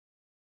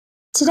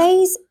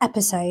Today's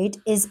episode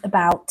is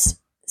about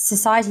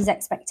society's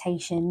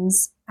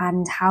expectations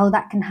and how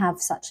that can have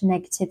such a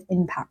negative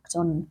impact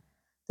on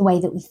the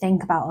way that we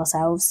think about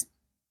ourselves.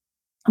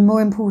 And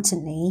more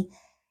importantly,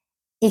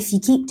 if you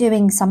keep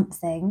doing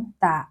something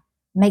that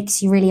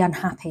makes you really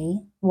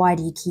unhappy, why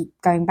do you keep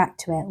going back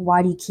to it?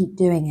 Why do you keep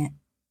doing it?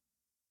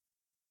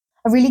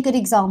 A really good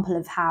example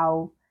of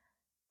how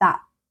that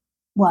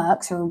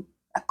works, or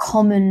a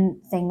common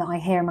thing that I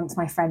hear amongst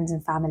my friends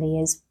and family,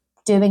 is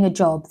doing a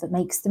job that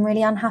makes them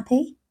really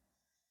unhappy.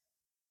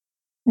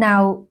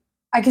 Now,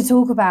 I could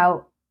talk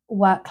about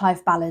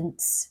work-life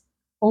balance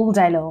all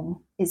day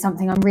long. It's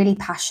something I'm really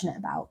passionate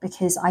about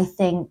because I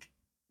think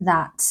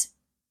that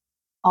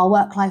our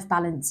work-life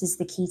balance is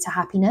the key to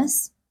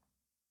happiness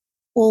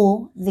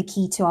or the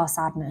key to our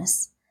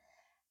sadness.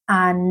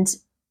 And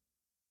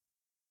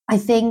I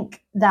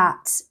think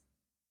that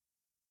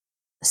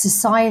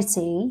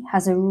society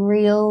has a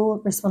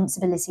real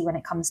responsibility when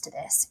it comes to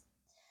this.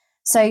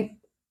 So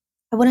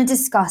I want to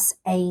discuss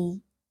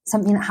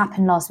something that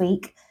happened last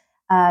week.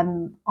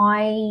 As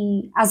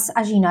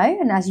you know,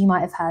 and as you might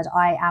have heard,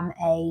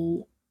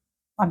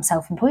 I'm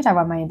self-employed. I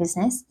run my own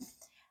business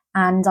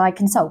and I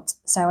consult.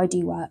 So I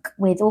do work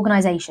with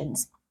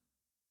organizations.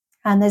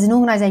 And there's an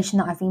organization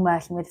that I've been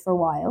working with for a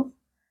while,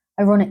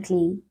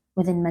 ironically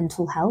within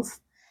mental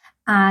health.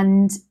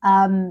 And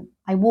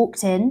I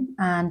walked in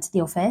and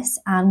the office,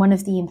 and one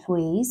of the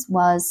employees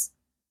was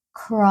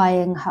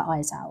crying her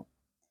eyes out.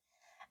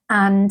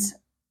 And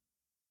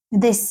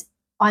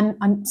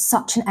I'm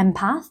such an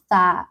empath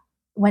that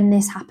when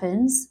this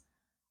happens,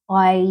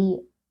 I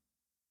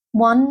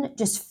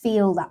just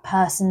feel that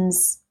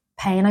person's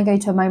pain. I go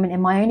to a moment in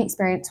my own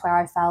experience where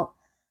I felt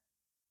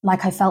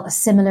a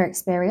similar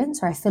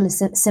experience, or I feel a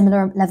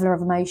similar level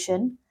of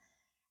emotion.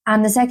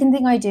 And the second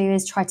thing I do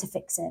is try to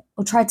fix it,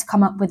 or try to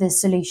come up with a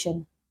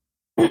solution.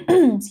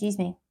 Excuse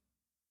me.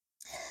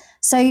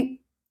 So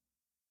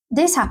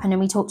this happened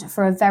and we talked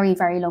for a very,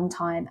 very long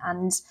time.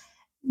 And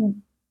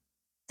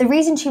the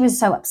reason she was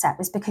so upset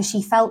was because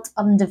she felt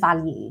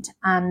undervalued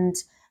and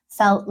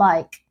felt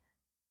like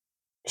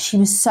she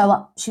was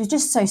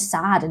just so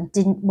sad and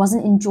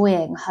wasn't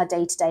enjoying her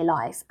day-to-day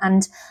life.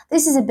 And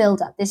this is a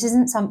build-up. This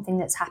isn't something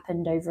that's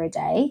happened over a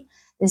day.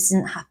 This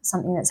isn't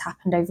something that's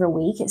happened over a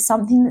week. It's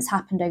something that's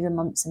happened over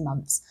months and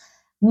months.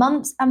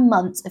 Months and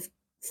months of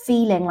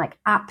feeling like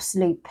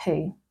absolute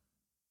poo.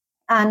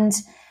 And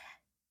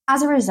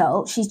as a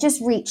result, she's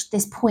just reached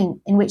this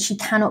point in which she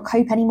cannot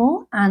cope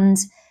anymore. And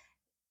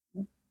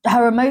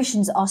her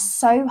emotions are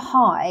so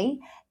high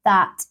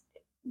that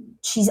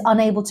she's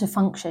unable to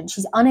function.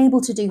 She's unable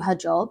to do her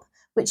job,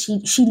 which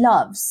she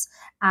loves.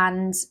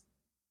 And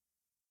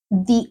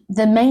the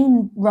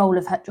main role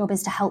of her job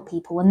is to help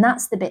people. And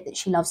that's the bit that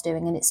she loves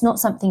doing. And it's not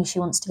something she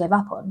wants to give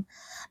up on.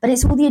 But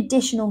it's all the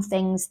additional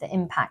things that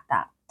impact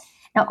that.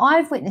 Now,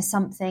 I've witnessed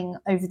something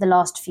over the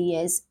last few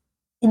years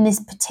in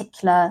this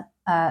particular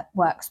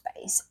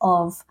workspace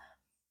of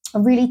a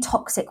really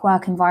toxic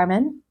work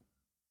environment.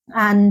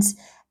 And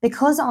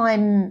because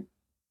I'm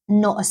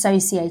not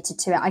associated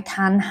to it, I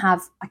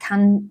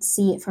can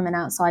see it from an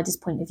outsider's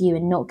point of view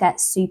and not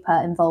get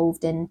super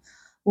involved in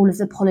all of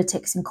the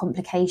politics and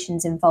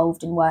complications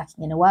involved in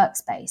working in a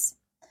workspace.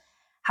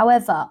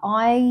 However,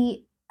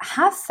 I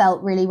have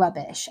felt really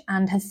rubbish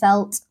and have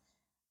felt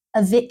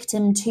a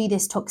victim to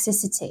this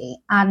toxicity.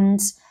 And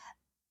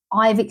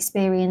I've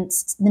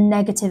experienced the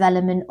negative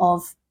element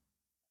of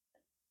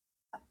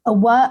a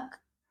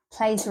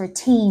workplace or a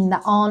team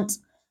that aren't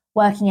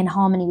working in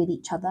harmony with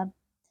each other.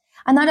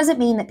 And that doesn't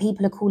mean that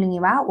people are calling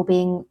you out or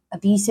being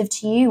abusive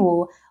to you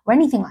or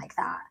anything like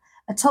that.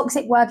 A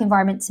toxic work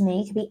environment to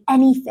me could be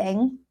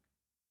anything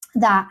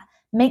that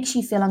makes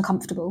you feel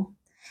uncomfortable.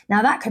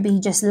 Now, that could be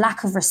just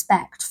lack of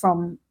respect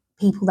from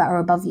people that are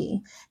above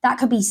you. That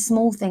could be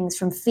small things,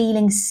 from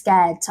feeling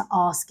scared to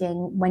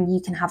asking when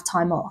you can have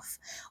time off,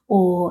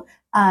 or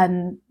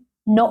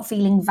not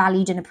feeling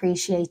valued and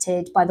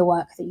appreciated by the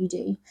work that you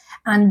do.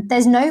 And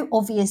there's no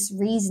obvious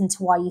reason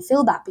to why you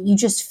feel that, but you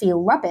just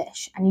feel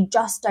rubbish and you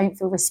just don't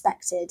feel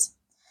respected.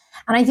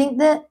 And I think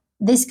that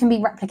this can be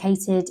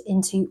replicated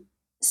into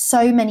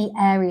so many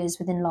areas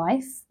within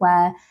life,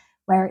 where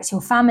it's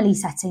your family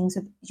settings,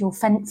 your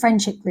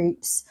friendship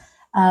groups,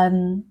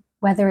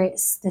 whether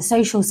it's the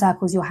social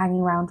circles you're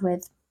hanging around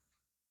with.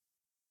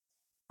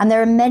 And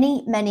there are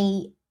many,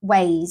 many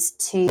ways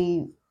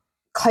to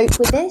cope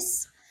with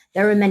this.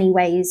 There are many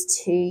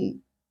ways to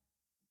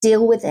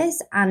deal with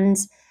this. And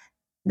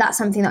that's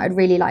something that I'd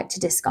really like to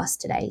discuss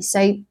today.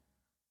 So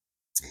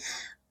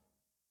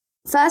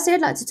firstly,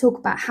 I'd like to talk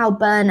about how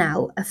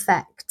burnout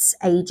affects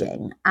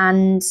aging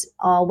and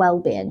our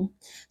well-being.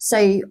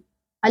 So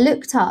I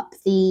looked up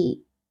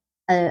the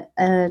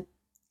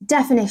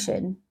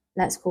definition,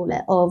 let's call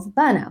it, of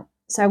burnout.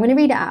 So I'm going to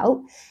read it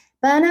out.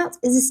 Burnout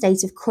is a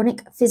state of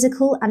chronic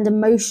physical and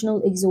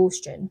emotional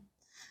exhaustion,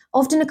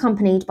 often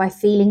accompanied by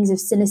feelings of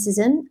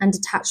cynicism and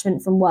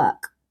detachment from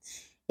work.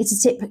 It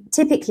is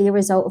typically a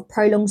result of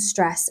prolonged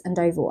stress and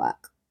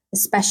overwork,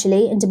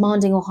 especially in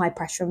demanding or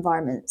high-pressure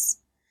environments.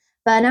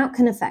 Burnout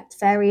can affect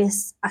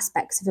various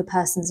aspects of a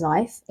person's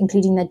life,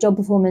 including their job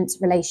performance,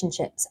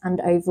 relationships,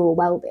 and overall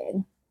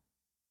well-being.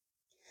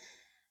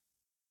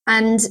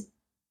 And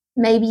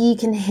maybe you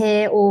can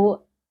hear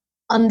or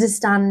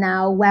understand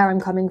now where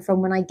I'm coming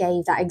from when I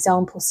gave that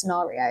example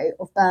scenario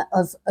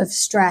of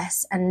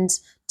stress and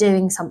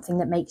doing something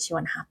that makes you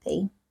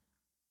unhappy,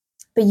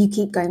 but you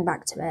keep going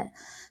back to it.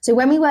 So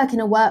when we work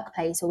in a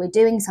workplace or we're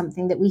doing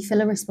something that we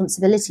feel a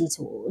responsibility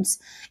towards,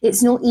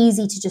 it's not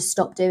easy to just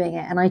stop doing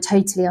it. And I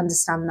totally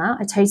understand that.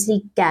 I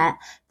totally get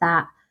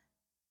that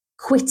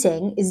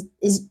quitting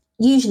is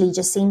usually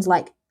just seems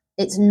like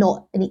it's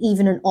not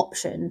even an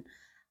option,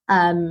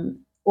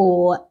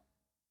 or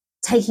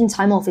taking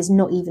time off is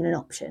not even an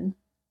option.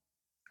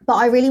 But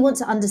I really want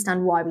to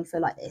understand why we feel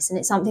like this. And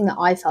it's something that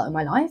I felt in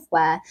my life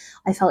where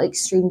I felt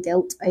extreme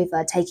guilt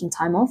over taking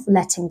time off,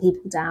 letting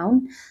people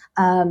down,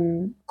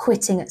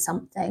 quitting at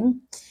something,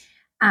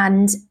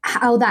 and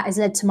how that has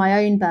led to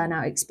my own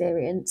burnout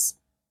experience.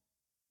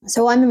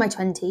 So I'm in my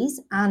 20s,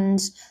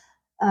 and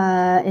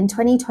in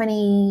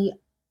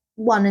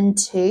 2021 and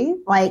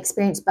 2, I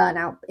experienced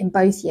burnout in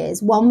both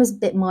years. One was a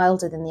bit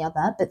milder than the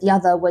other, but the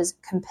other was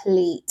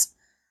complete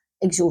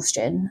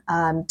exhaustion,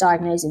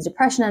 diagnosed with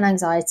depression and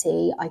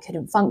anxiety. I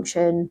couldn't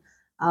function.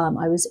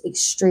 I was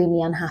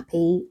extremely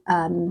unhappy,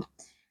 and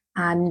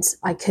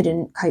I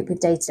couldn't cope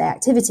with day-to-day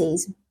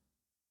activities.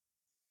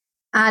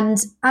 And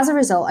as a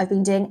result, I've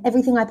been doing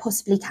everything I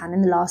possibly can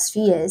in the last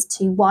few years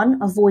to,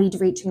 one, avoid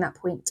reaching that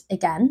point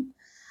again,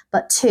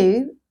 but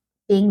two,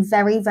 being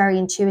very, very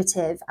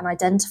intuitive and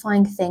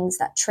identifying things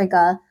that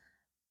trigger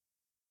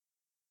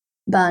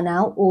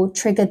burnout or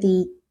trigger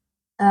the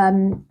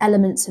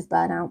elements of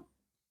burnout.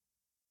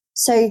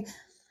 So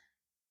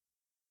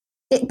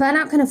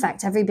burnout can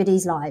affect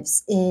everybody's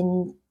lives,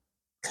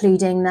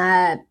 including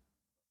their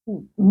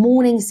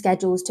morning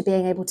schedules to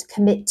being able to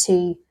commit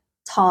to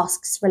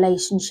tasks,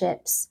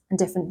 relationships, and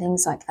different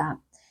things like that.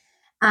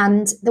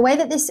 And the way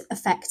that this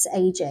affects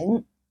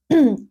aging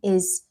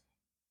is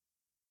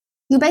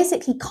you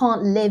basically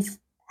can't live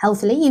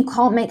healthily. You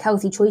can't make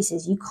healthy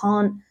choices. You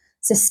can't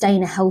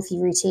sustain a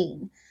healthy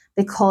routine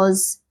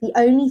because the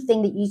only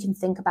thing that you can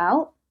think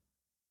about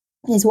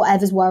is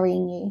whatever's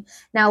worrying you.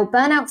 Now,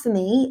 burnout for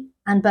me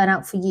and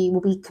burnout for you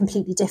will be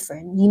completely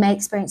different. You may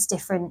experience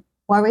different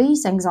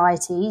worries,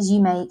 anxieties. You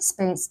may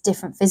experience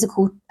different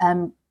physical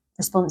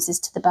responses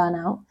to the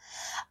burnout.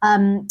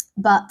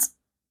 But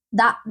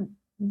that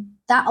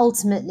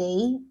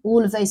ultimately,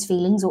 all of those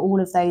feelings or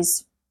all of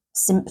those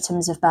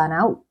symptoms of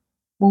burnout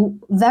will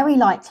very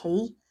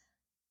likely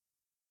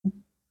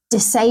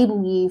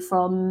disable you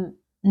from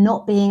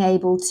not being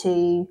able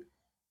to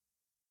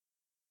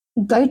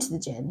go to the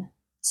gym,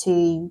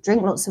 to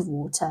drink lots of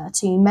water,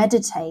 to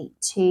meditate,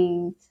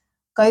 to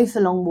go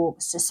for long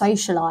walks, to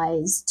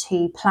socialize,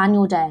 to plan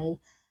your day.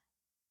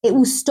 It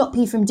will stop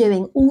you from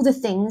doing all the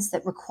things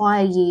that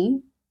require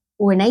you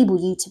or enable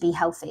you to be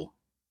healthy.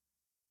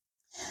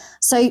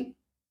 So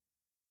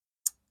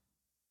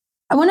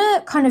I want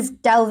to kind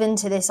of delve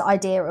into this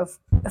idea of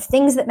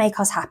things that make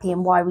us happy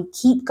and why we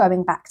keep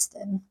going back to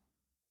them.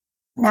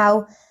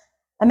 Now,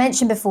 I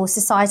mentioned before,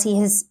 society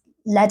has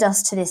led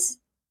us to this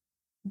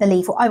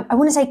belief, or I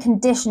want to say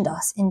conditioned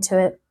us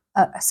into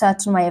a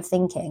certain way of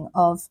thinking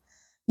of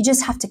you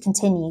just have to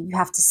continue, you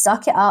have to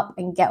suck it up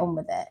and get on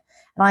with it.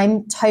 And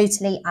I'm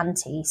totally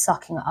anti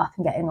sucking it up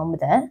and getting on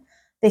with it,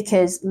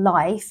 because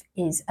life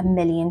is a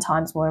million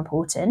times more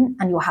important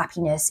and your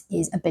happiness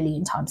is a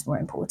billion times more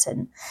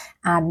important.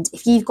 And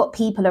if you've got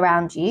people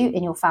around you,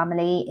 in your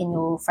family, in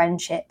your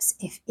friendships,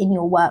 if in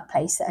your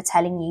workplace, that are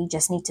telling you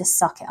just need to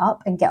suck it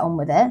up and get on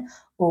with it,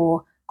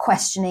 or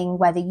questioning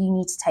whether you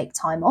need to take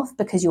time off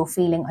because you're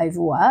feeling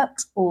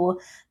overworked, or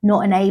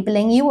not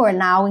enabling you or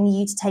allowing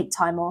you to take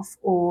time off,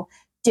 or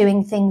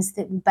doing things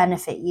that will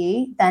benefit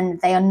you, then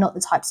they are not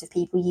the types of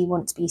people you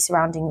want to be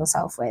surrounding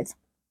yourself with.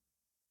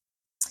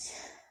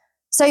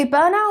 So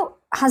burnout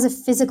has a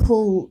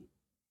physical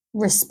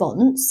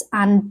response,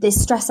 and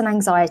this stress and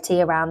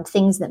anxiety around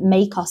things that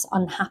make us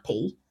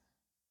unhappy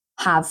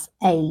have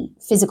a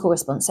physical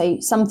response. So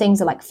some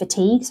things are like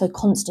fatigue, so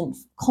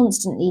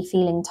constantly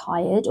feeling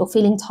tired or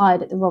feeling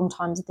tired at the wrong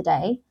times of the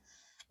day,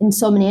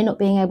 insomnia, not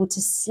being able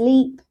to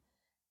sleep,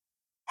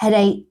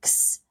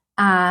 headaches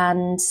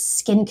and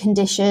skin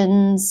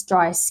conditions,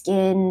 dry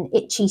skin,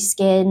 itchy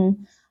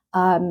skin,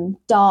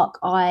 dark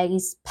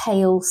eyes,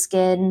 pale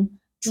skin,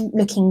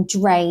 looking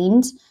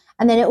drained.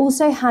 And then it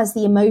also has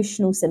the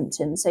emotional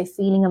symptoms, so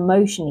feeling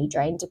emotionally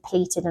drained,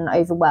 depleted and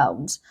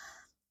overwhelmed.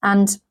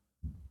 And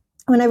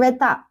when I read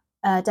that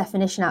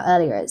definition out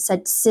earlier, it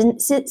said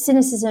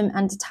cynicism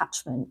and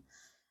detachment.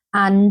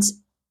 And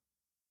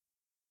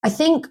I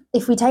think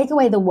if we take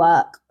away the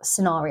work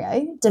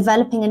scenario,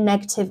 developing a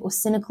negative or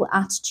cynical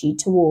attitude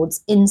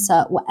towards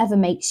insert whatever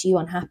makes you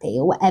unhappy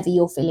or whatever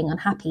you're feeling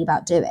unhappy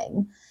about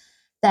doing,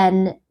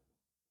 then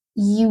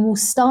you will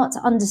start to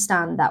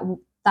understand that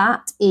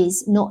that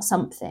is not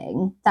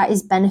something that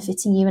is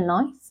benefiting you in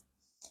life.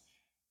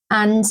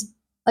 And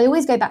I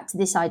always go back to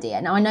this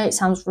idea. Now, I know it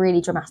sounds really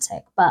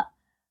dramatic, but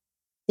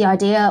the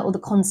idea or the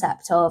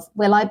concept of,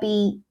 what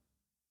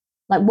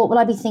will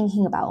I be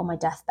thinking about on my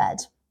deathbed?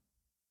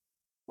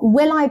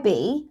 Will I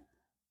be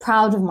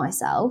proud of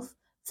myself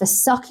for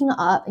sucking it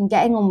up and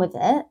getting on with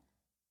it?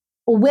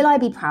 Or will I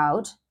be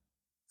proud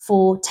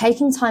for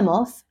taking time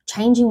off,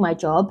 changing my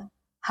job,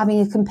 having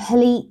a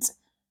complete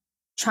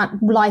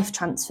life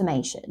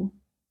transformation?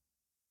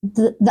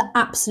 The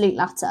absolute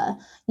latter.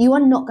 You are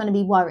not going to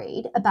be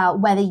worried about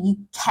whether you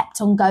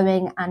kept on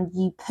going and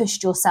you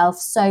pushed yourself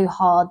so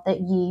hard that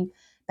you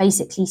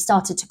basically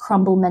started to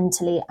crumble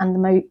mentally,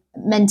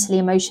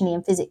 emotionally,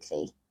 and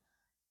physically.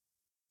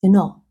 You're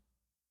not.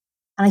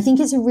 And I think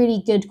it's a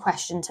really good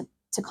question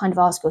to kind of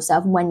ask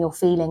yourself when you're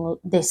feeling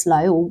this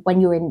low, or when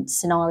you're in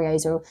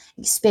scenarios or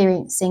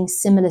experiencing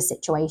similar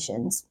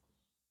situations.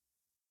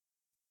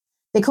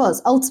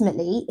 Because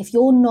ultimately, if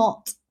you're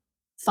not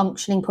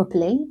functioning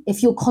properly,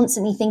 if you're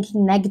constantly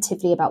thinking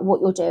negatively about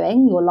what you're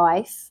doing, your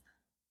life,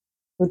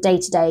 your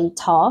day-to-day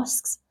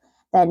tasks,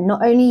 then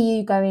not only are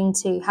you going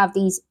to have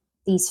these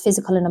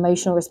physical and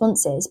emotional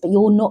responses, but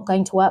you're not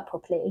going to work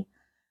properly.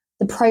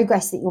 The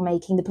progress that you're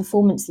making, the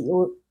performance that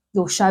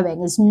you're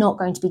showing is not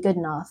going to be good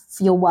enough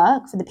for your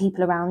work, for the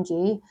people around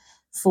you,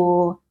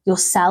 for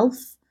yourself,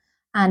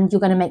 and you're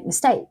going to make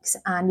mistakes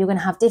and you're going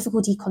to have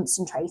difficulty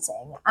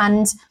concentrating.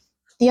 And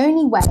the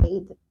only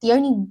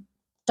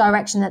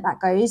direction that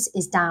goes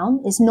is down.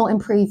 It's not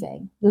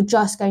improving. You're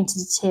just going to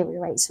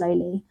deteriorate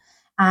slowly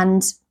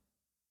and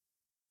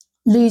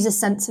lose a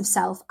sense of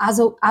self as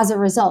a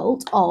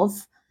result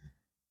of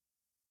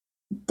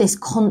this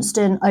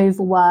constant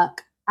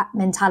overwork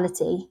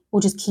mentality. Will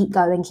just keep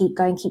going. It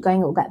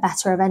will get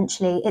better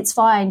eventually. It's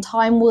fine.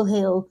 Time will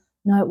heal.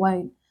 No, it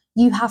won't.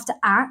 You have to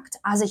act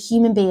as a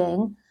human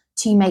being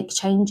to make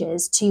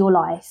changes to your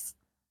life.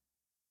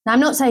 Now, I'm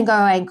not saying go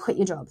away and quit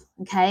your job,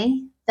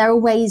 okay? There are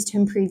ways to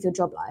improve your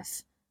job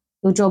life,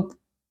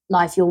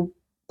 your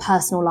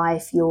personal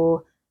life,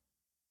 your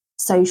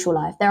social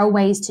life. There are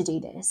ways to do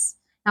this.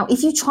 Now,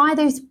 if you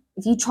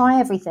try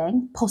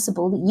everything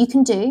possible that you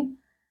can do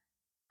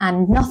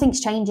and nothing's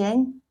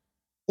changing,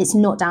 it's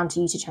not down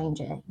to you to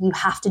change it. You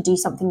have to do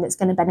something that's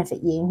going to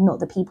benefit you, not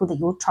the people that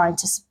you're trying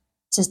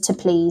to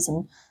please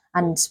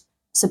and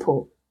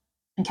support,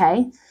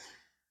 okay?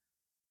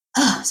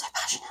 Oh, so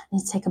passionate. I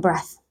need to take a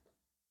breath.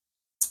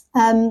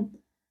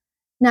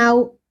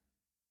 Now,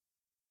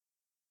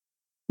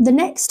 the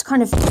next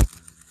kind of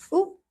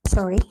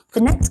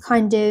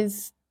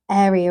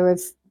area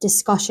of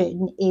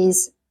discussion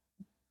is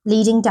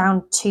leading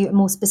down to a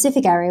more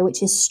specific area,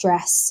 which is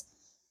stress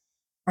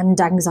and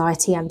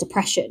anxiety and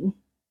depression.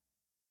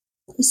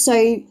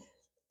 So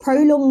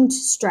prolonged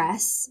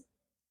stress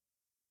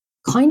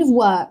kind of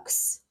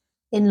works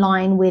in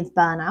line with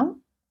burnout.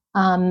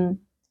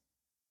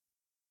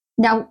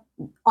 Now,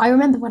 I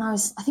remember when I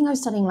was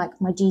studying like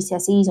my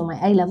GCSEs or my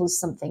A levels or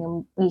something,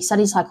 and we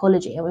studied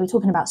psychology, and we were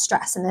talking about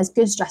stress, and there's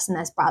good stress and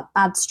there's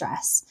bad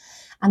stress.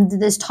 And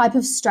this type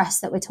of stress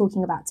that we're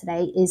talking about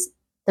today is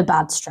the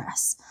bad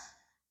stress,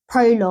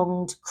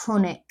 prolonged,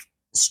 chronic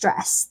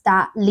stress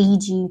that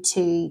leads you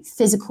to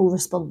physical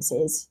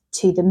responses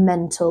to the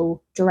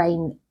mental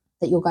drain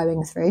that you're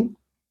going through.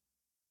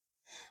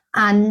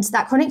 And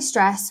that chronic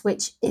stress,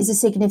 which is a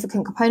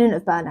significant component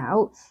of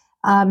burnout,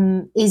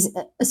 is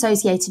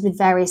associated with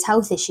various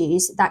health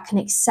issues that can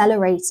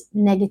accelerate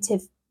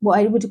what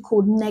I would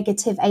call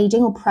negative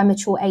aging or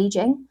premature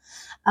aging.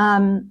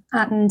 And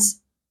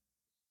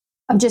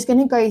I'm just going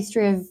to go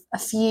through a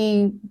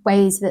few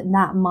ways that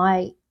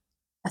might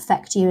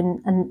affect you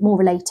and more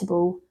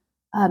relatable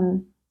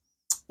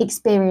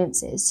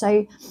experiences.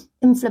 So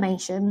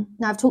inflammation.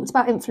 Now, I've talked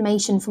about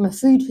inflammation from a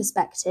food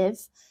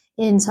perspective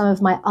in some of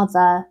my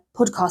other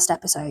podcast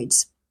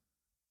episodes.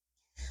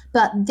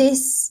 But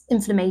this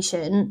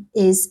inflammation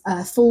is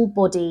a full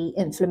body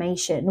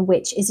inflammation,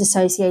 which is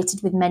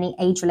associated with many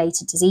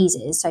age-related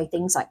diseases. So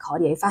things like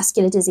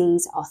cardiovascular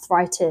disease,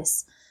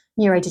 arthritis,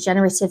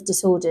 neurodegenerative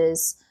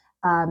disorders.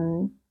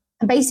 And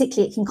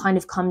basically it can kind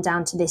of come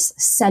down to this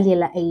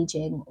cellular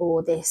aging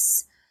or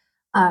this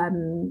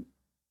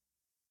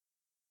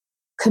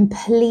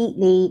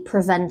completely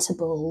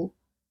preventable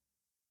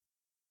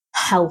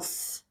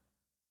health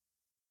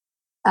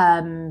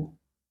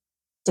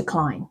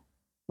decline,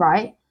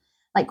 right?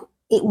 Like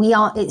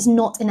it's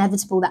not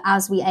inevitable that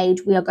as we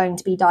age, we are going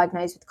to be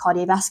diagnosed with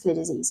cardiovascular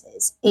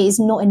diseases. It is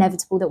not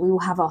inevitable that we will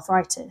have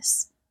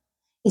arthritis.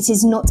 It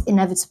is not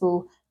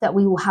inevitable that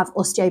we will have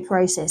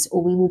osteoporosis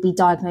or we will be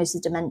diagnosed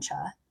with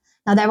dementia.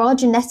 Now, there are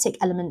genetic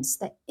elements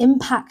that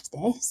impact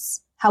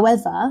this.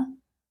 However,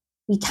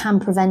 we can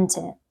prevent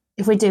it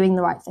if we're doing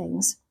the right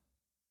things.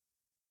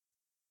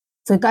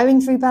 If we're going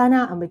through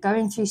burnout and we're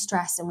going through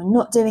stress and we're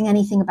not doing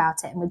anything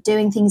about it and we're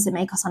doing things that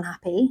make us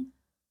unhappy,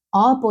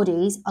 our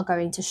bodies are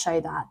going to show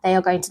that. They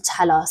are going to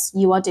tell us,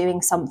 you are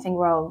doing something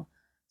wrong.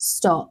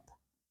 Stop,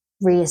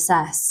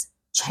 reassess,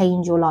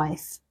 change your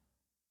life.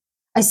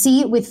 I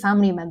see it with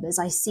family members.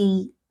 I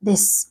see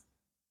this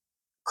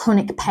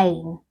chronic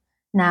pain.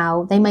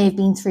 Now, they may have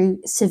been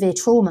through severe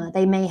trauma.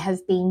 They may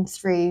have been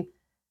through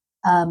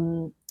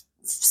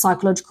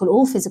psychological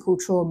or physical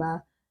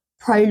trauma.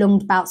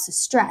 prolonged bouts of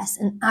stress.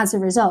 And as a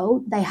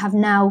result, they have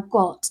now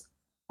got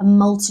a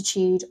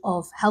multitude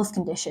of health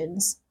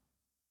conditions.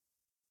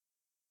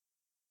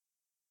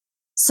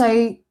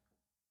 So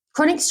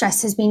chronic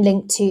stress has been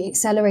linked to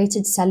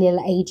accelerated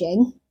cellular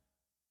aging.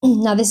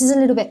 Now, this is a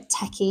little bit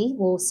techie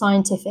or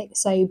scientific,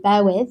 so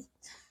bear with.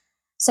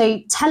 So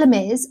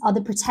telomeres are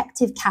the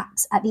protective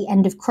caps at the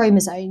end of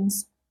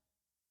chromosomes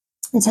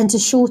and tend to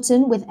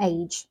shorten with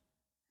age.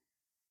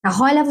 Now,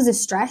 high levels of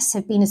stress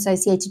have been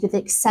associated with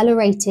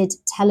accelerated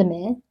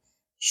telomere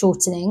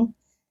shortening,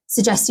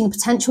 suggesting a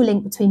potential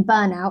link between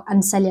burnout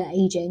and cellular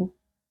aging.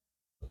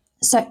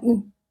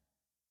 So,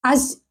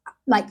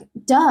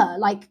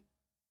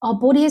 our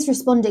body is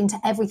responding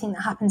to everything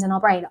that happens in our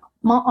brain.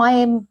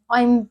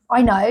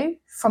 I know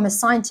from a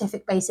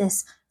scientific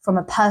basis, from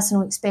a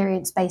personal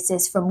experience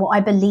basis, from what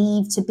I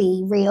believe to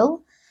be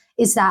real,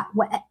 is that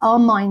our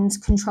minds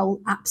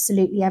control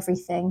absolutely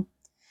everything.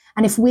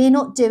 And if we're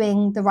not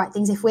doing the right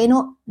things, if we're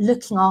not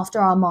looking after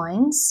our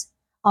minds,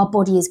 our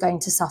body is going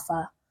to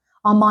suffer.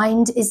 Our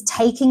mind is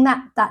taking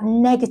that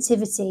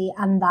negativity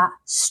and that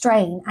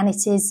strain, and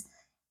it is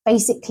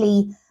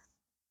basically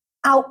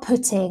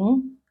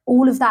outputting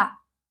all of that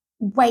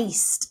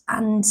waste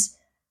and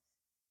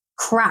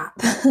crap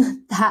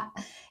that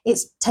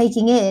it's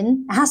taking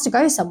in. It has to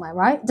go somewhere,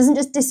 right? It doesn't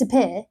just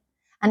disappear.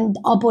 And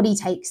our body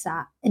takes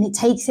that, and it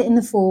takes it in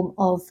the form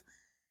of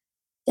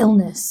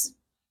illness.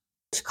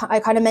 I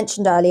kind of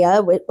mentioned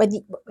earlier when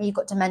you've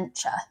got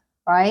dementia,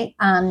 right?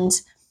 And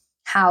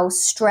how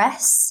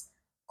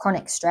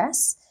chronic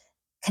stress,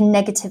 can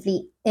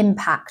negatively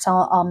impact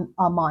our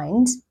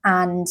mind.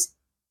 And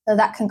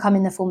that can come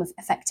in the form of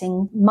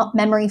affecting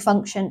memory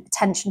function,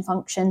 attention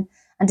function,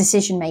 and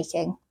decision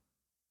making.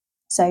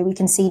 So we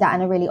can see that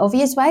in a really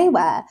obvious way,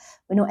 where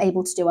we're not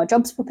able to do our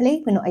jobs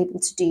properly, we're not able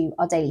to do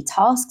our daily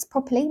tasks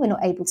properly, we're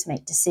not able to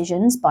make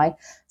decisions by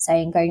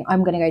saying,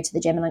 I'm going to go to the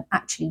gym and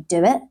actually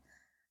do it.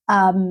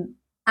 And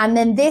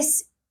then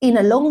this in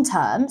a long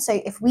term,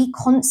 so if we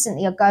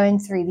constantly are going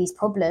through these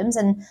problems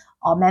and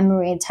our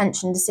memory,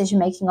 attention, decision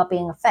making are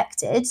being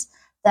affected,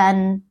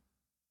 then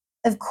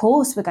of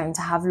course we're going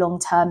to have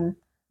long-term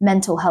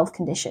mental health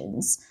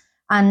conditions.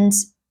 And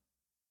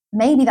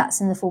maybe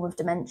that's in the form of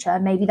dementia,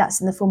 maybe that's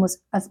in the form of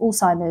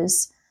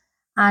Alzheimer's.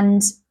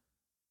 And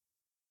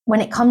when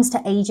it comes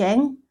to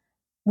aging,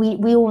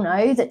 we all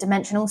know that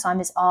dementia and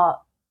Alzheimer's are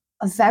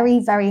very,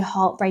 very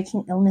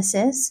heartbreaking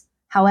illnesses.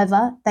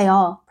 However, they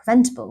are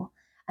preventable.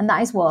 And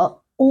that is what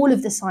all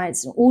of the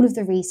science and all of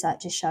the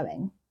research is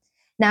showing.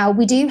 Now,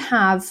 we do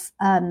have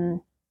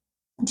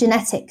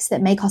genetics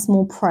that make us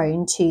more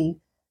prone to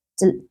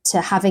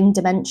having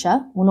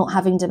dementia or not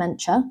having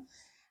dementia.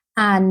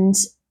 And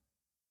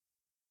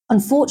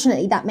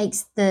unfortunately, that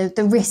makes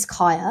the risk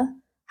higher.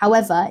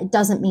 However, it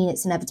doesn't mean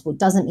it's inevitable. It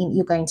doesn't mean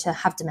you're going to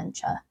have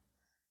dementia.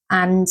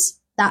 And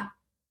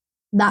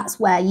that's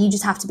where you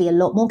just have to be a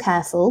lot more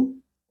careful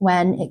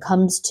when it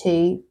comes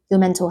to your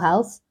mental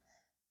health.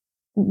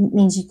 It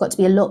means you've got to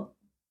be a lot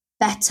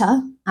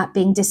better at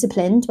being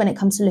disciplined when it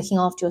comes to looking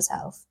after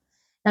yourself.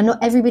 Now,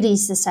 not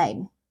everybody's the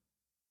same.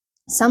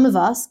 Some of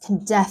us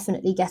can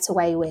definitely get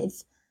away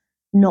with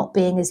not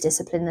being as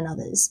disciplined than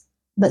others,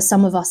 but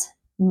some of us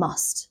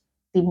must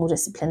be more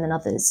disciplined than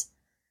others.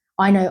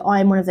 I know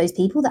I'm one of those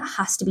people that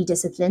has to be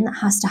disciplined, that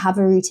has to have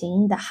a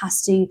routine, that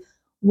has to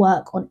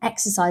work on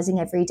exercising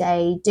every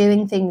day,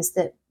 doing things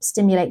that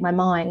stimulate my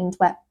mind,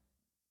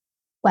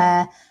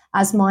 where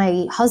as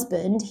my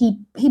husband,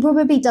 he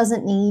probably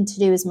doesn't need to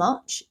do as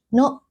much,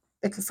 not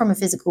from a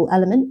physical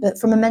element, but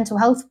from a mental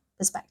health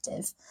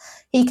perspective.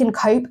 He can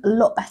cope a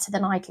lot better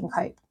than I can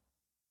cope.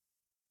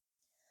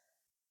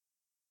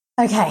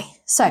 Okay,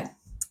 so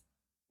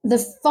the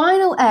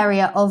final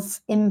area of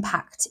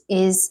impact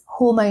is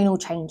hormonal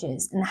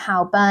changes and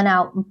how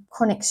burnout and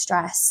chronic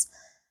stress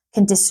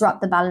can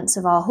disrupt the balance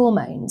of our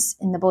hormones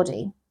in the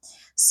body.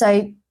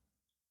 So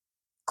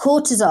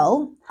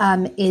cortisol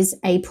is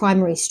a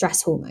primary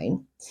stress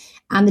hormone,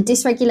 and the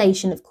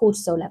dysregulation of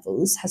cortisol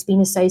levels has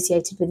been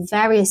associated with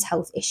various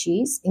health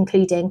issues,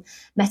 including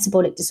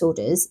metabolic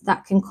disorders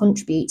that can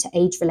contribute to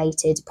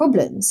age-related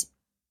problems.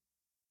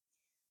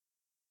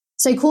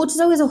 So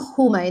cortisol is a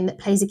hormone that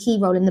plays a key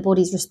role in the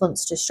body's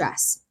response to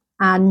stress.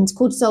 And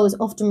cortisol is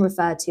often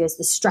referred to as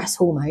the stress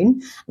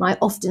hormone. And I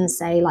often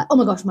say, like, oh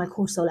my gosh, my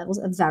cortisol levels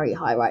are very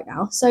high right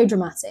now. So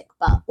dramatic,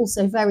 but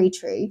also very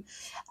true.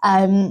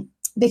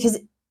 Because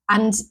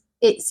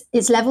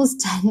its levels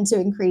tend to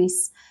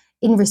increase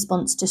in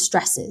response to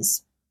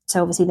stresses.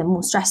 So obviously the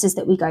more stresses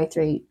that we go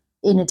through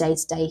in a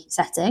day-to-day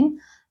setting,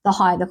 the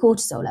higher the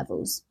cortisol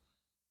levels.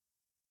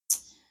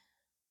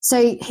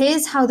 So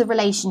here's how the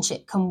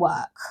relationship can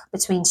work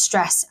between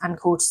stress and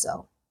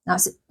cortisol. Now,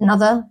 it's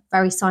another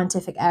very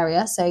scientific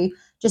area, so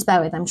just bear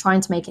with. I'm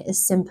trying to make it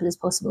as simple as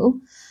possible.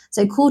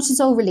 So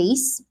cortisol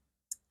release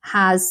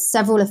has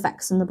several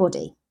effects on the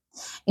body,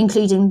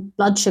 including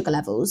blood sugar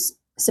levels,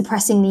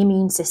 suppressing the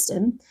immune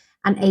system,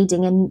 and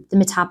aiding in the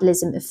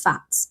metabolism of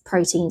fats,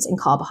 proteins, and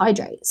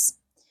carbohydrates.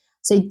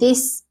 So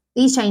these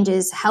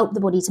changes help the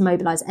body to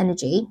mobilize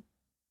energy,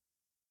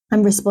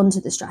 and respond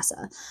to the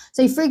stressor.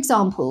 So for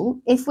example,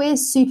 if we're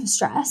super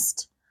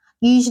stressed,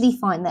 you usually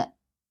find that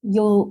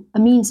your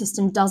immune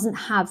system doesn't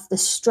have the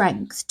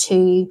strength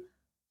to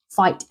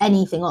fight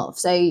anything off.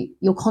 So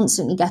you're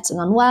constantly getting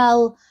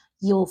unwell,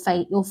 you're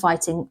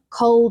fighting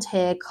cold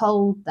here,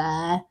 cold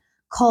there,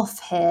 cough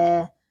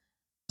here,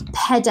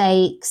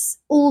 headaches,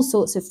 all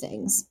sorts of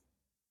things.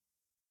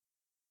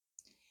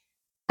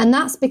 And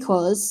that's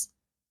because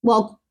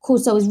while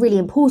cortisol is really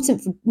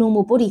important for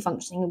normal body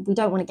functioning, and we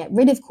don't want to get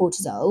rid of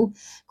cortisol,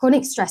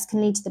 chronic stress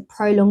can lead to the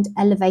prolonged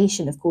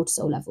elevation of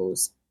cortisol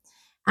levels.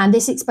 And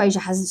this exposure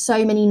has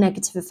so many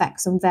negative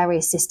effects on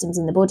various systems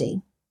in the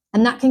body.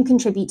 And that can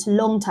contribute to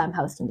long-term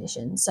health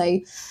conditions. So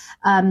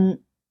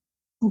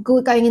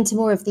going into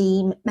more of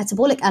the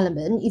metabolic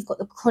element, you've got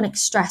the chronic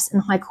stress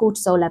and high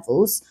cortisol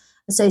levels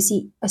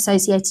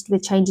associated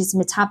with changes in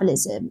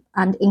metabolism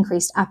and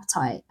increased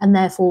appetite, and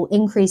therefore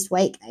increased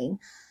weight gain.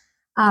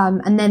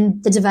 And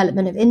then the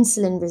development of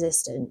insulin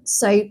resistance.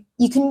 So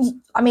you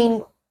can,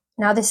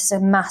 now this is a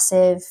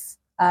massive,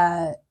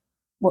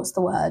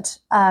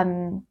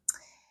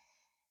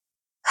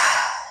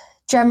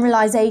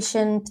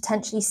 generalization,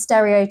 potentially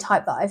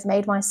stereotype that I've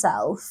made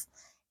myself,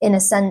 in a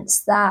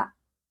sense that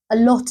a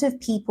lot of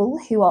people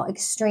who are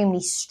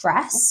extremely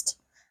stressed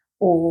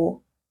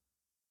or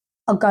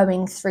are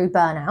going through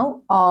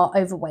burnout are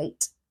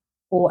overweight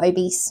or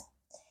obese.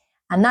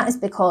 And that is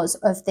because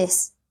of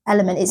this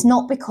element. It's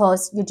not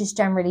because you're just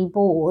generally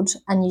bored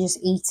and you're just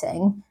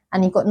eating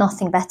and you've got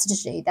nothing better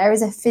to do. There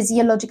is a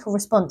physiological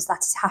response that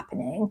is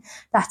happening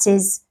that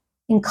is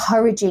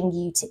encouraging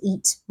you to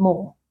eat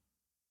more.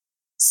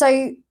 So,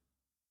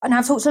 and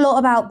I've talked a lot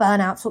about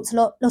burnout, talked a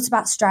lot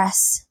about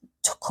stress,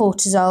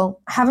 cortisol.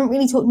 I haven't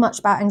really talked much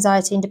about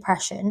anxiety and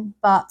depression,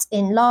 but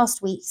in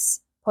last week's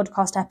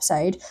podcast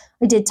episode,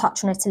 I did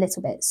touch on it a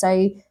little bit.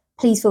 So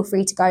please feel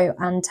free to go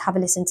and have a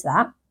listen to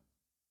that.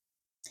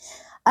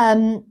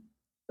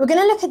 We're going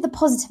to look at the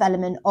positive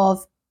element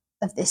of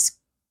this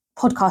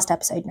podcast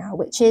episode now,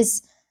 which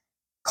is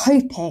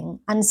coping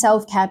and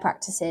self-care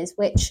practices,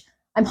 which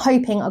I'm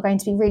hoping are going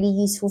to be really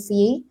useful for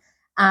you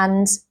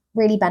and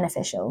really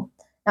beneficial.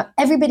 Now,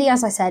 everybody,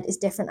 as I said, is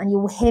different, and you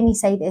will hear me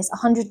say this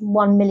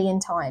 101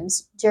 million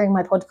times during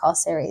my podcast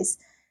series.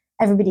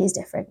 Everybody is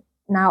different.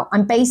 Now,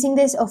 I'm basing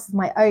this off of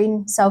my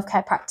own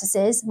self-care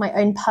practices, my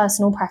own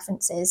personal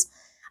preferences,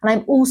 and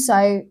I'm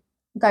also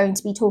going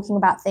to be talking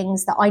about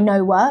things that I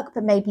know work,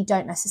 but maybe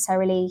don't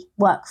necessarily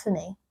work for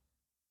me.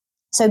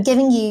 So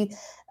giving you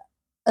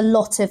a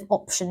lot of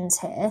options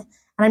here,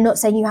 and I'm not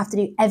saying you have to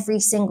do every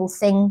single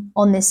thing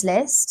on this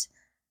list,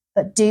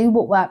 but do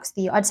what works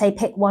for you. I'd say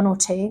pick one or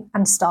two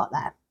and start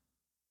there.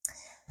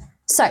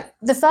 So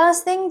the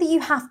first thing that you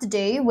have to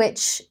do,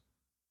 which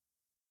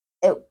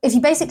if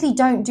you basically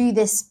don't do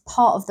this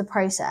part of the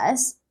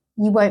process,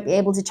 you won't be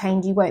able to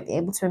change, you won't be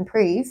able to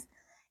improve,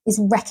 is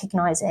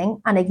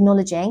recognizing and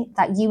acknowledging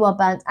that you are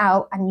burnt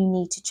out and you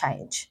need to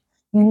change.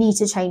 You need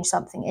to change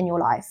something in your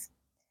life.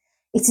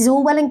 It is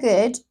all well and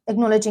good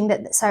acknowledging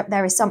that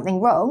there is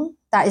something wrong.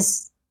 That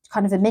is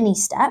kind of a mini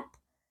step.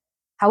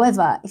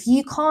 However, if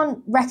you can't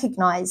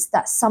recognize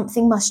that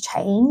something must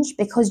change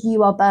because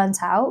you are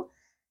burnt out,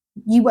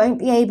 you won't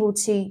be able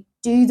to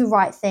do the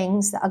right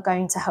things that are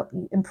going to help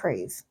you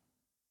improve.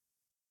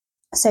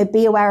 So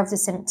be aware of the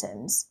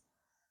symptoms.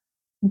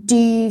 Do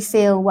you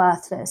feel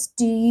worthless?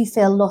 Do you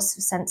feel loss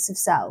of sense of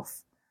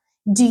self?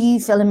 Do you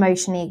feel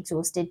emotionally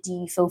exhausted? Do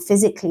you feel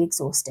physically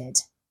exhausted?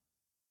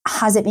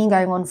 Has it been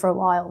going on for a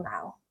while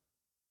now?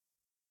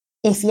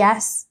 If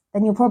yes,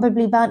 then you're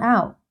probably burnt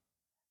out.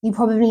 You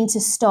probably need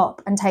to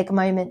stop and take a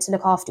moment to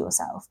look after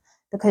yourself,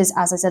 because,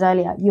 as I said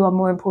earlier, you are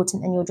more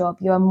important than your job.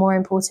 You are more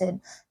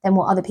important than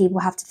what other people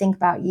have to think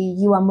about you.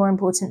 You are more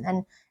important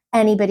than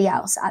anybody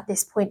else at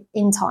this point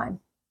in time.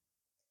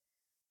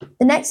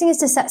 The next thing is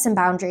to set some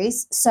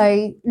boundaries.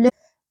 So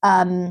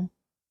something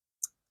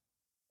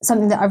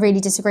that I really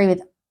disagree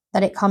with,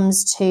 that it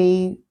comes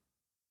to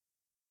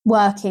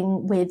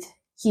working with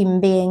human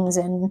beings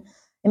and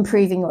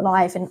improving your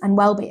life and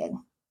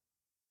well-being.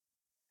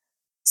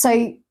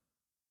 So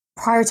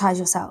prioritize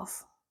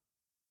yourself.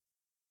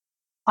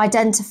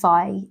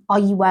 Identify, are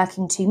you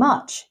working too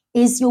much?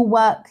 Is your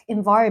work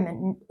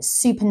environment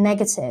super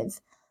negative?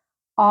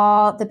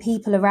 Are the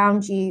people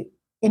around you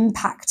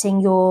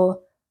impacting your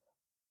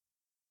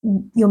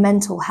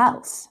mental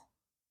health?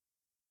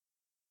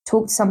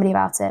 Talk to somebody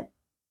about it.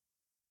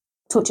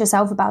 Talk to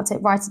yourself about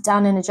it. Write it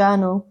down in a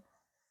journal.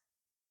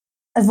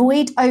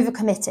 Avoid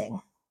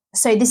overcommitting.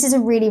 So this is a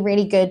really,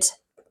 really good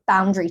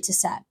boundary to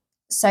set.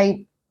 So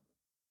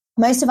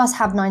most of us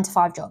have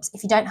 9-to-5 jobs.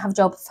 If you don't have a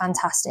job,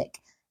 fantastic.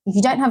 If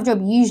you don't have a job,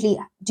 you usually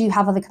do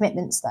have other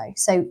commitments though.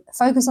 So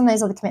focus on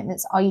those other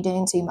commitments. Are you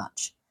doing too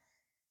much?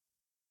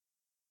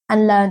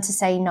 And learn to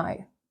say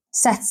no.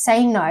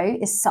 Saying no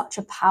is such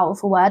a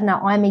powerful word.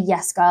 Now, I'm a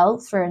yes girl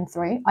through and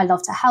through. I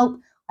love to help.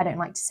 I don't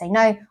like to say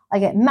no. I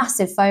get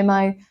massive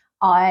FOMO.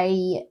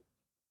 I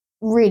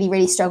really,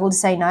 really struggle to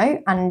say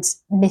no and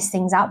miss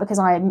things out because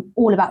I'm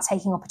all about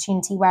taking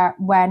opportunity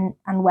when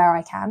and where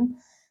I can.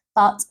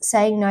 But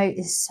saying no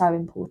is so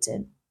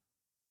important.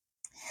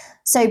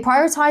 So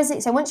prioritize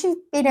it. So once you've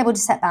been able to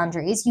set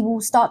boundaries, you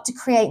will start to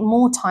create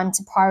more time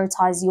to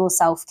prioritize your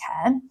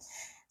self-care.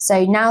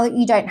 So now that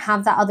you don't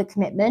have that other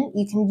commitment,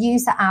 you can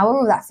use that hour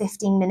or that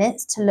 15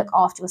 minutes to look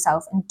after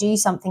yourself and do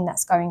something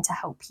that's going to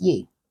help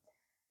you.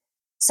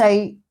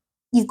 So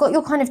you've got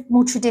your kind of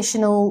more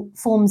traditional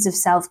forms of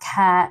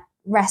self-care,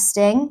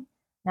 resting.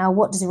 Now,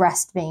 what does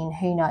rest mean?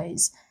 Who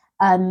knows?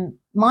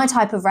 My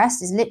type of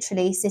rest is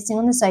literally sitting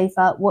on the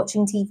sofa,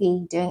 watching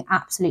TV, doing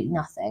absolutely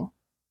nothing.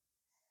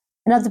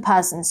 Another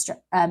person's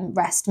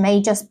rest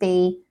may just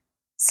be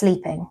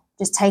sleeping,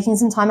 just taking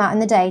some time out in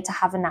the day to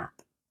have a nap.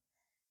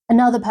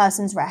 Another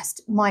person's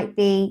rest might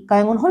be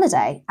going on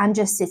holiday and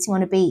just sitting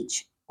on a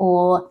beach,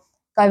 or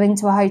going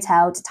to a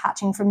hotel,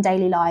 detaching from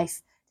daily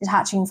life,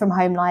 detaching from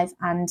home life,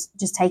 and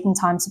just taking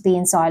time to be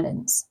in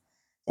silence.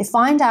 So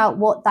find out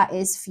what that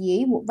is for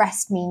you, what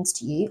rest means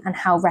to you, and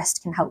how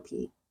rest can help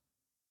you.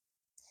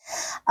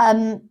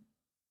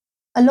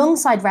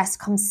 Alongside rest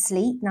comes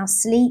sleep. Now,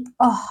 sleep,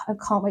 I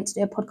can't wait to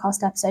do a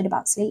podcast episode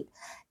about sleep,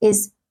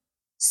 is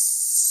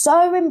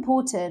so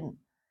important.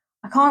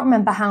 I can't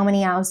remember how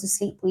many hours of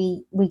sleep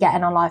we get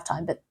in our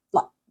lifetime, but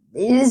like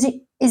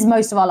it is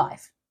most of our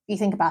life. If you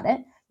think about it,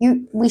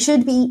 we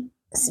should be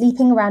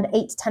sleeping around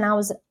 8 to 10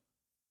 hours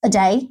a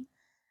day.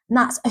 And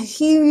that's a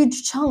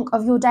huge chunk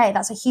of your day.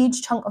 That's a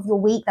huge chunk of your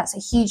week. That's a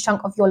huge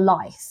chunk of your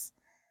life.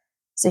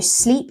 So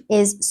sleep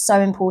is so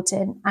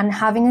important, and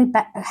having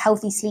a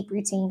healthy sleep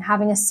routine,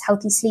 having a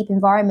healthy sleep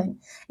environment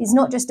is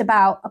not just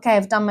about, okay,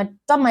 I've done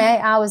my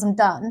 8 hours, I'm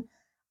done.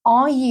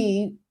 Are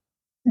you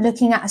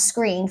looking at a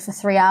screen for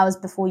 3 hours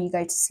before you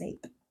go to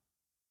sleep?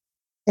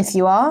 If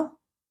you are,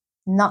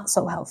 not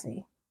so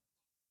healthy.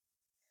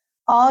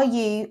 Are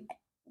you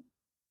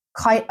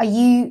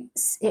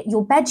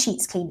your bed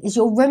sheets clean? Is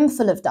your room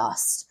full of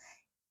dust?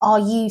 Are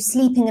you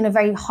sleeping in a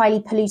very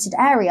highly polluted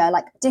area?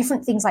 Like,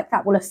 different things like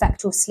that will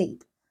affect your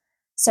sleep.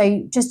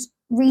 So just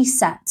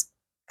reset,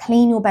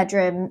 clean your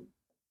bedroom,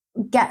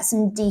 get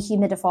some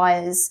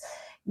dehumidifiers,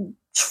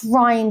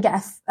 try and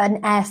get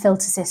an air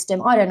filter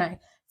system. I don't know.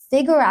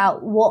 Figure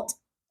out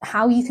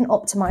how you can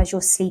optimize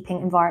your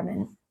sleeping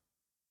environment.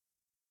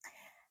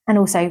 And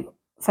also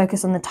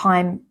focus on the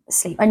time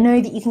sleep. I know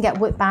that you can get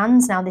whip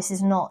bands. Now, this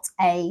is not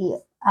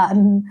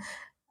an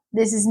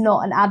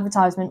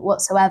advertisement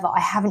whatsoever.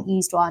 I haven't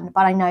used one,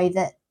 but I know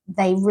that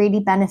they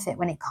really benefit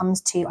when it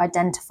comes to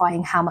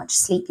identifying how much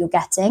sleep you're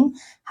getting,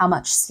 how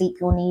much sleep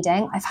you're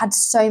needing. I've had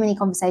so many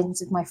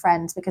conversations with my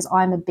friends because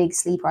I'm a big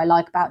sleeper. I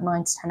like about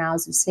 9 to 10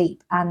 hours of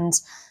sleep, and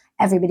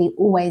everybody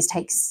always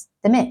takes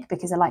the mick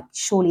because they're like,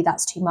 surely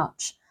that's too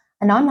much.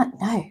 And I'm like,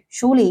 no,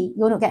 surely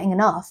you're not getting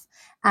enough.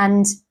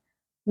 And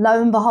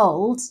lo and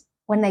behold,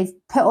 when they've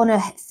put on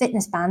a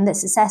fitness band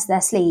that's assessed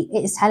their sleep,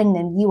 it is telling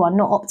them you are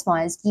not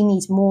optimized. You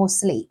need more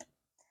sleep.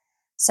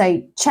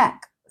 So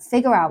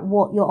figure out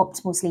what your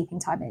optimal sleeping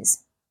time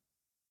is.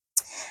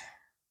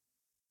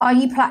 Are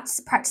you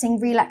practicing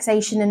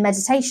relaxation and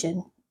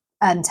meditation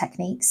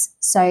techniques?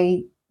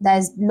 So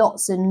there's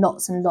lots and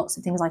lots and lots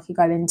of things I could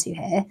go into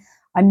here.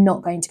 I'm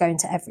not going to go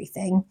into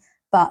everything,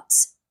 but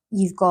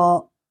you've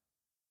got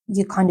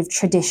your kind of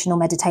traditional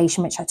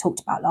meditation, which I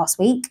talked about last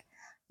week.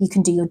 You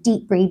can do your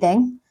deep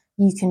breathing.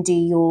 You can do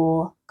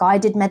your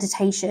guided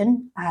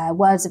meditation,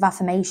 words of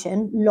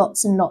affirmation,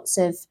 lots and lots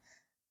of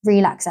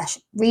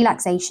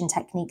relaxation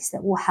techniques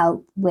that will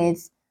help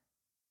with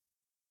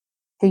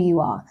who you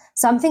are.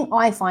 Something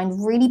I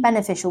find really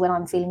beneficial when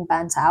I'm feeling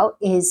burnt out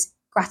is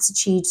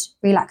gratitude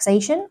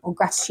relaxation or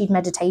gratitude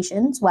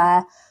meditations,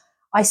 where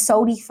I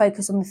solely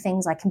focus on the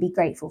things I can be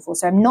grateful for.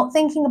 So I'm not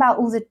thinking about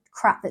all the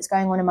crap that's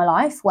going on in my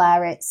life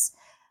where it's,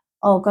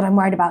 oh God, I'm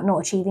worried about not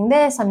achieving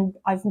this,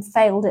 I've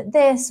failed at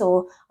this,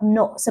 or I'm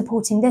not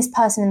supporting this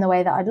person in the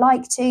way that I'd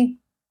like to.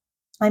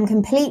 I'm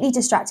completely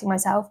distracting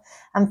myself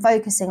and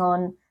focusing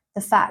on the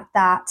fact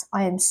that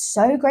I am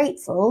so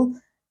grateful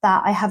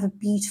that I have a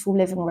beautiful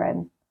living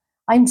room.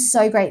 I'm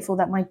so grateful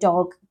that my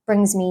dog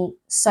brings me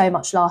so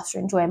much laughter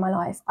and joy in my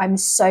life. I'm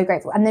so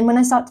grateful. And then when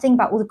I start to think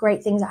about all the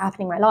great things that are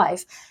happening in my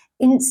life,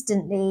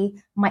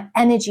 instantly my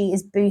energy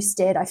is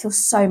boosted. I feel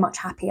so much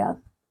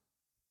happier.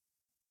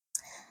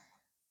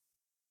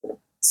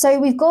 So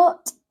we've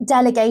got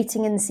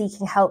delegating and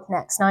seeking help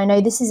next. Now, I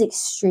know this is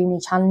extremely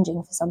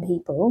challenging for some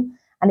people,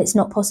 and it's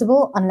not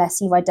possible unless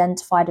you've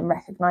identified and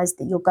recognized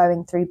that you're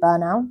going through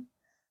burnout.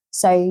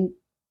 So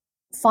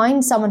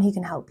find someone who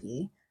can help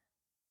you.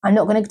 I'm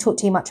not going to talk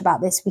too much about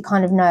this. We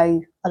kind of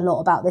know a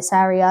lot about this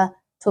area.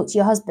 Talk to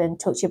your husband,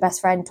 talk to your best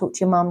friend, talk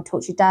to your mum,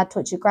 talk to your dad,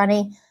 talk to your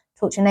granny,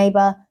 talk to your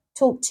neighbour,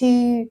 talk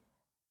to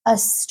a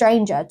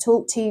stranger,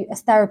 talk to a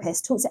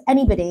therapist, talk to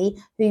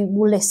anybody who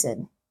will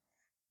listen.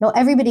 Not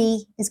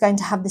everybody is going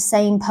to have the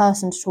same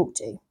person to talk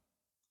to.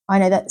 I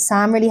know that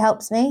Sam really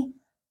helps me,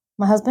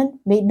 my husband,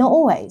 but not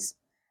always.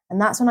 And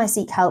that's when I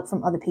seek help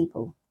from other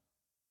people.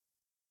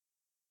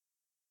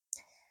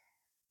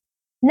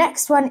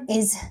 Next one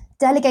is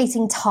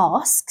delegating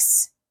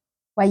tasks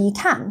where you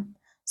can.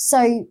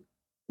 So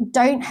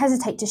don't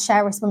hesitate to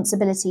share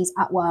responsibilities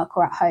at work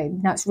or at home.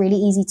 Now, it's really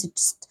easy to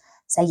just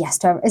say yes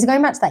to everything. Is it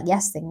going back to that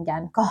yes thing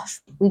again?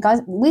 Gosh,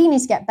 we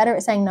need to get better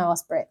at saying no,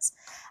 us Brits.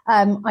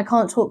 I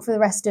can't talk for the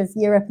rest of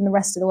Europe and the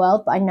rest of the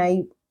world, but I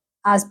know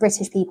as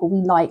British people,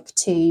 we like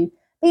to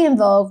be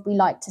involved. We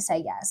like to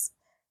say yes.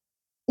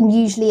 And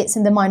usually it's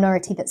in the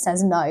minority that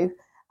says no.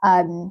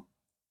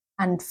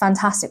 And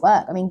fantastic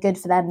work. I mean, good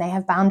for them. They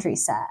have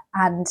boundaries set.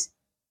 And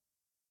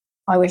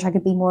I wish I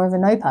could be more of a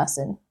no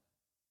person.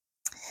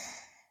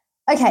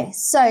 Okay,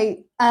 so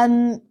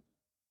I'm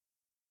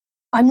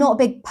not a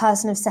big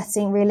person of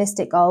setting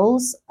realistic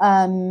goals.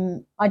 I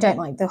don't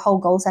like the whole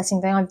goal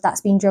setting thing.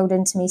 That's been drilled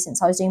into me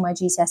since I was doing my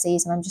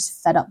GCSEs, and I'm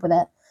just fed up with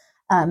it.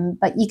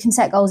 But you can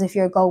set goals if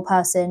you're a goal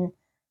person.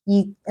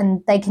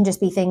 And they can just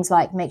be things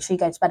like make sure you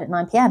go to bed at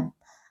 9 p.m.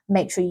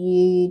 Make sure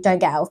you don't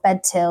get out of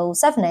bed till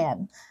 7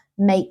 a.m.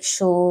 Make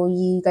sure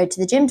you go to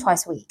the gym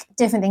twice a week.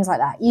 Different things like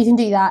that. You can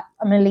do that.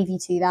 I'm going to leave you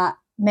to that.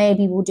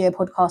 Maybe we'll do a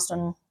podcast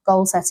on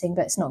goal setting,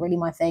 but it's not really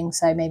my thing,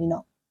 so maybe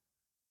not.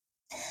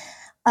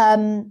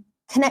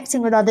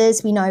 Connecting with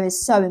others, we know,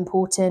 is so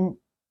important.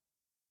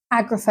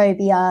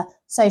 Agoraphobia,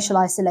 social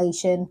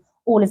isolation,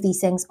 all of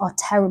these things are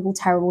terrible,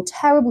 terrible,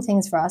 terrible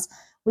things for us.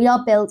 We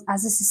are built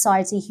as a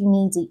society who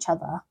needs each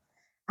other,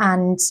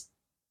 and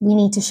we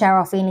need to share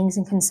our feelings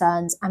and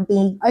concerns and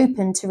be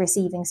open to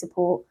receiving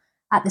support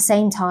at the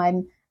same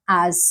time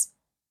as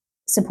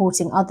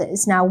supporting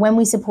others. Now, when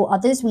we support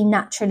others, we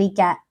naturally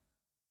get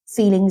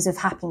feelings of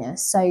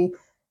happiness. So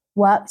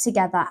work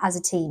together as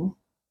a team.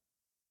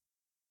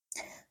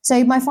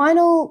 So my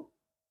final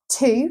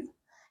two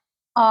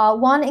are: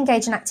 one,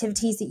 engage in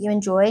activities that you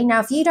enjoy. Now,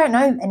 if you don't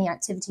know any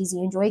activities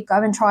you enjoy,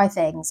 go and try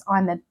things.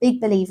 I'm a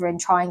big believer in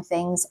trying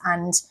things,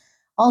 and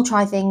I'll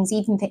try things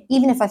even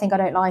if I think I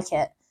don't like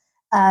it.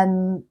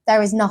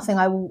 There is nothing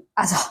I will,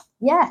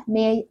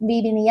 me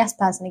being a yes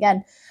person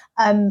again.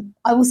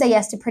 I will say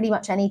yes to pretty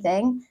much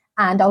anything,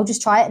 and I'll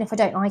just try it. And if I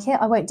don't like it,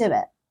 I won't do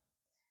it.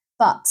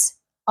 But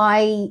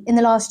in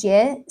the last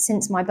year,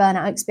 since my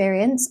burnout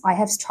experience, I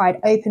have tried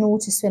open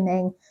water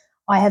swimming.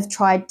 I have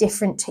tried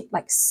different,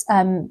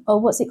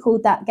 what's it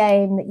called, that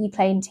game that you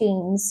play in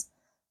teams?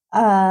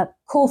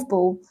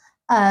 Korfball.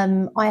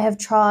 I have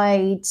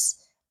tried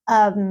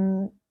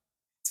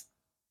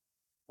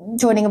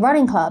joining a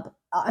running club.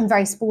 I'm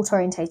very sport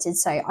orientated,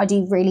 so I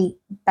do really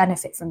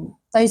benefit from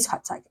those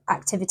types of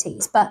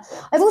activities. But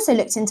I've also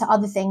looked into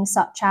other things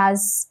such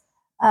as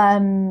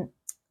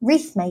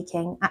wreath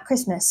making at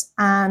Christmas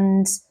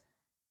and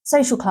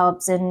social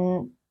clubs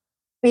and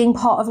being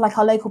part of like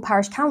our local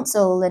parish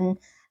council and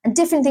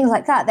different things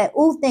like that. They're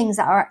all things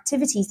that are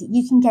activities that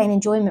you can gain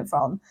enjoyment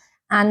from.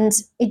 And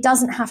it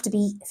doesn't have to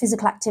be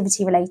physical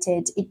activity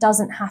related. It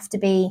doesn't have to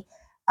be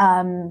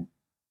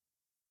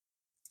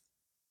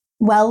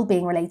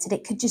well-being related.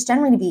 It could just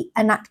generally be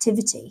an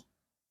activity.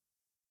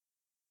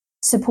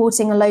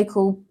 Supporting a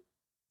local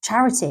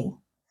charity,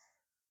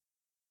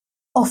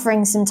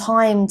 offering some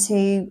time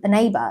to a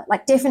neighbor,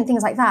 like different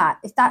things like that.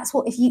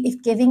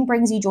 If giving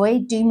brings you joy,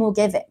 do more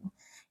giving.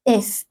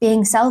 If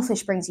being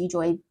selfish brings you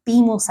joy,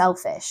 be more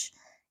selfish.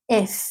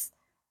 If,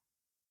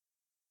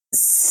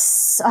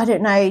 I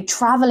don't know,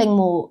 traveling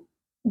more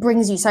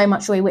brings you so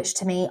much joy, which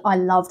to me, I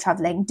love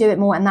traveling, do it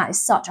more. And that is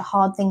such a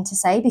hard thing to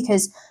say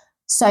because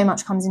so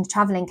much comes into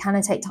traveling. Can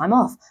I take time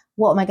off?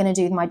 What am I going to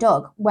do with my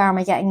dog? Where am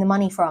I getting the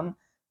money from?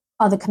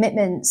 Other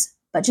commitments,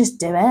 but just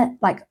do it.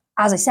 Like,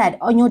 as I said,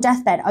 on your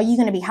deathbed, are you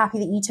going to be happy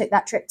that you took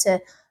that trip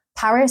to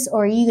Paris,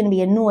 or are you going to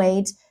be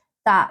annoyed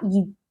that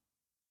you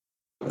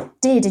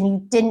did and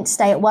you didn't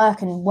stay at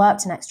work and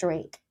worked an extra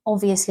week?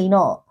 Obviously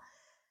not.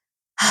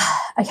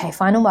 Okay,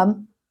 final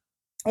one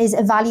is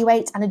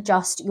evaluate and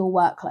adjust your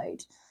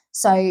workload.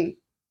 So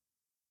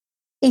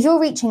if you're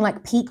reaching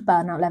like peak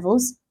burnout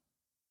levels,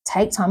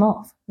 take time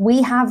off.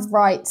 We have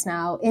rights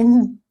now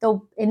in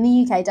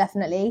the UK,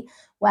 definitely,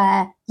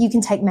 where you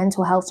can take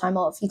mental health time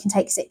off, you can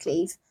take sick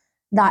leave.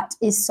 That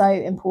is so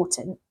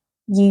important.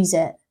 Use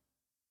it.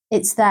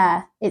 It's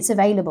there. It's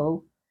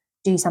available.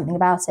 Do something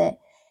about it.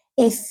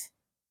 If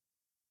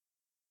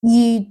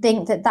you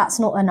think that that's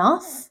not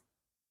enough,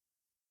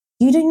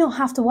 you do not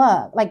have to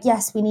work. Like,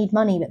 yes, we need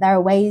money, but there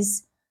are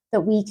ways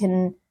that we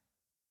can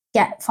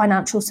get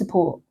financial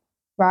support,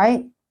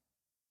 right?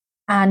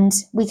 And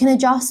we can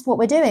adjust what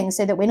we're doing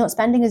so that we're not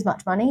spending as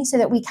much money, so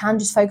that we can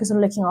just focus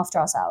on looking after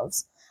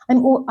ourselves.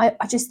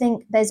 I just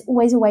think there's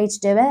always a way to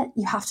do it.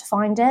 You have to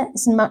find it.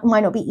 It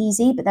might not be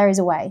easy, but there is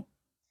a way.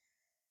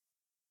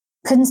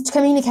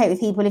 Communicate with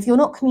people. If you're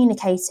not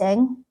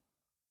communicating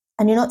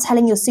and you're not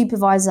telling your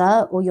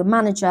supervisor or your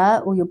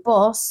manager or your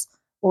boss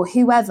or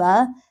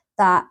whoever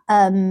that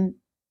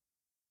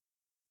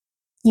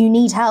you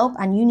need help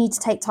and you need to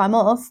take time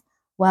off,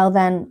 well,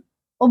 then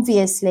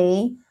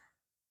obviously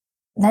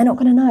they're not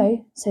going to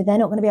know, so they're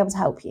not going to be able to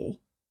help you.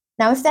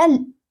 Now, if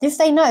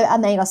they know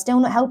and they are still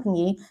not helping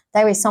you,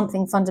 there is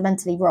something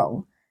fundamentally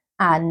wrong,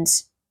 and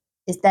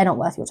they're not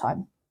worth your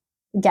time.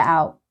 Get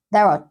out.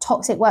 There are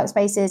toxic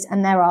workspaces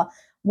and there are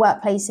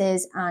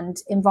workplaces and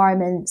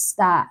environments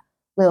that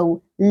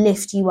will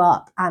lift you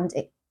up and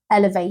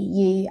elevate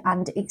you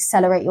and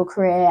accelerate your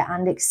career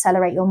and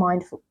accelerate your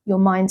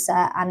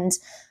mindset and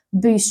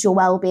boost your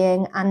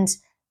well-being, and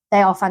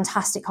they are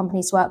fantastic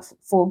companies to work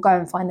for. Go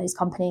and find those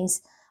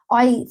companies.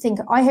 I think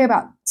I hear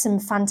about some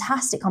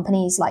fantastic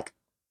companies like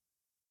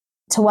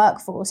to work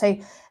for, so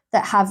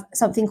that have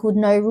something called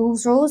no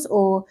rules,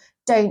 or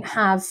don't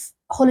have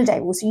holiday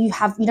rules. So you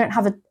don't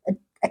have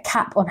a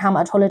cap on how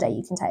much holiday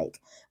you can take,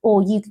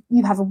 or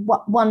you have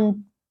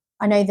one.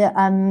 I know that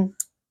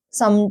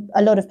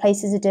a lot of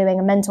places are doing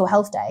a mental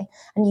health day,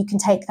 and you can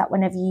take that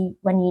when you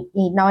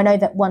need. Now I know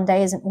that one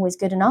day isn't always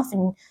good enough,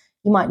 and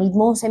you might need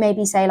more. So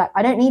maybe say like,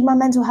 I don't need my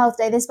mental health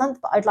day this month,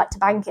 but I'd like to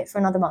bank it for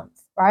another month,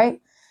 right?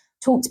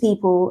 Talk to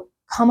people,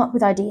 come up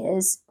with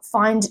ideas,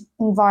 find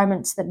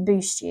environments that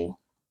boost you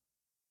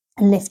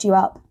and lift you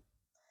up.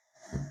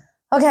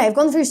 Okay, I've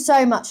gone through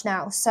so much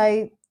now.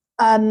 So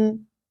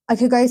I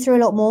could go through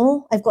a lot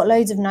more. I've got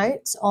loads of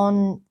notes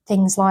on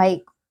things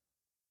like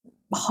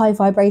high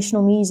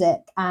vibrational music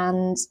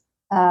and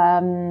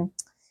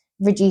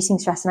reducing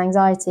stress and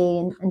anxiety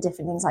and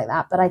different things like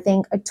that. But I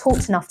think I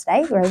talked enough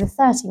today. We're over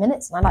 30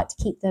 minutes, and I like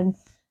to keep them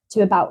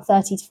to about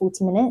 30 to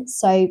 40 minutes.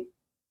 So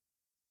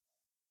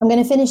I'm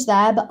going to finish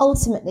there. But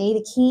ultimately,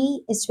 the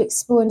key is to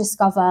explore and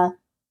discover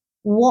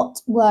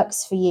what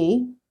works for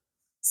you.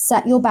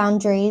 Set your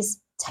boundaries,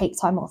 take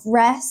time off.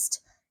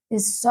 Rest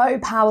is so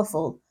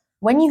powerful.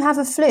 When you have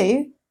a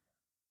flu,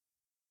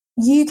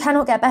 you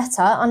cannot get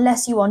better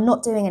unless you are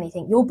not doing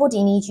anything. Your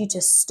body needs you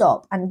to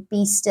stop and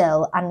be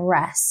still and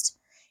rest.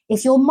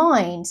 If your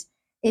mind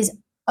is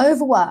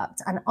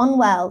overworked and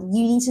unwell,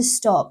 you need to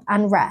stop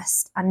and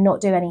rest and not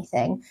do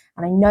anything.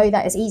 And I know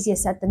that is easier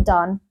said than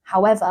done.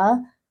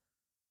 However,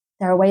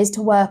 there are ways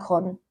to work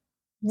on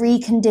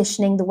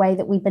reconditioning the way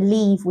that we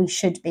believe we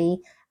should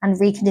be, and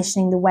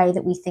reconditioning the way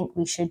that we think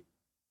we should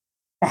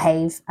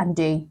behave and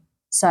do.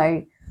 So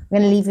I'm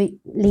going to leave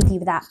you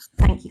with that.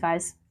 Thank you,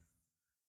 guys.